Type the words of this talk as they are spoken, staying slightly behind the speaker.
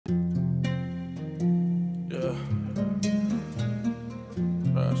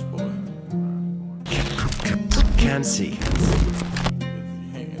fancy.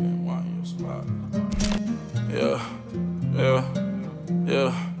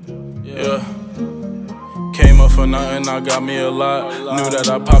 Yeah. Came up for nothing, I got me a lot. Knew that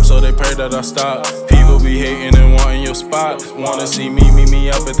I popped, so they pray that I stop. People be hating and wanting your spot. Wanna see me, meet me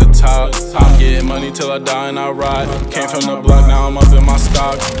up at the top. I'm getting money till I die and I ride. Came from the block, now I'm up in my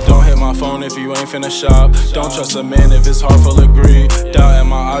stock. Don't hit my phone if you ain't finna shop. Don't trust a man if his heart full of greed. Doubt in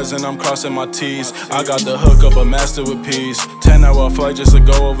my eyes and I'm crossing my T's. I got the hook up, a master with peace. 10-hour flight just to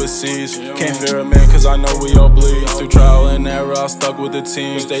go overseas. Can't fear a man cause I know we all bleed. Through trial and error, I stuck with the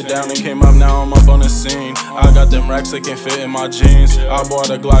team. Stayed down and came up, now I'm up on the scene. I got them racks that can fit in my jeans. I bought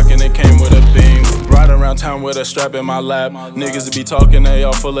a Glock and it came with a beam. Ride around town with a strap in my lap. Niggas be talking, they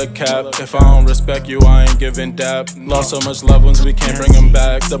all full of cap. If I don't respect you, I ain't giving dap. Lost so much loved ones, we can't bring them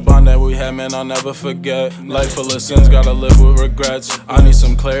back. The bond that we had, man, I'll never forget. Life full of sins, gotta live with regrets. I need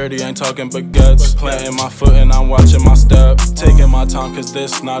some clarity, ain't talking baguettes. Planting my foot and I'm watching my step. Taking my time cause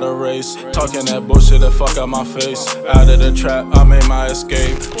this not a race. Talking that bullshit that fuck out my face. Out of the trap, I made my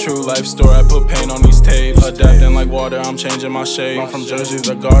escape. True life story, I put paint on these tapes. Adapting like water, I'm changing my shape. I'm from Jersey,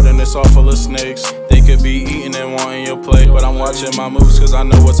 the garden, it's all full of snakes. They could be eating and wanting your plate, but I'm watching my moves cause I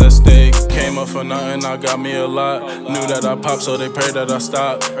know what's at stake. Came up for nothing, I got me a lot. Knew that I popped, so they pray that I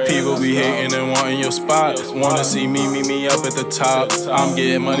stop. People be hating and wanting your spot. Wanna see me, meet me up at the top. I'm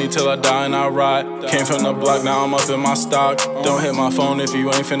getting money till I die and I ride. Came from the block, now I'm up in my stock. Don't hit my phone if you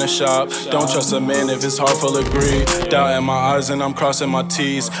ain't finna shop. Don't trust a man if his heart full of greed. Doubt in my eyes and I'm crossing my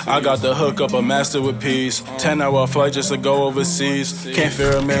T's. I got the hook up, a master with peace. 10-hour flight just to go overseas. Can't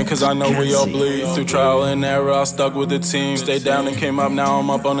fear a man cause I know we all bleed. Through trial and error, I stuck with the team. Stayed down and came up, now I'm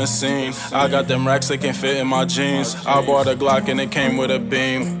up on the scene. I got them racks that can fit in my jeans. I bought a Glock and it came with a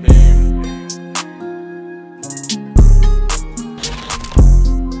beam.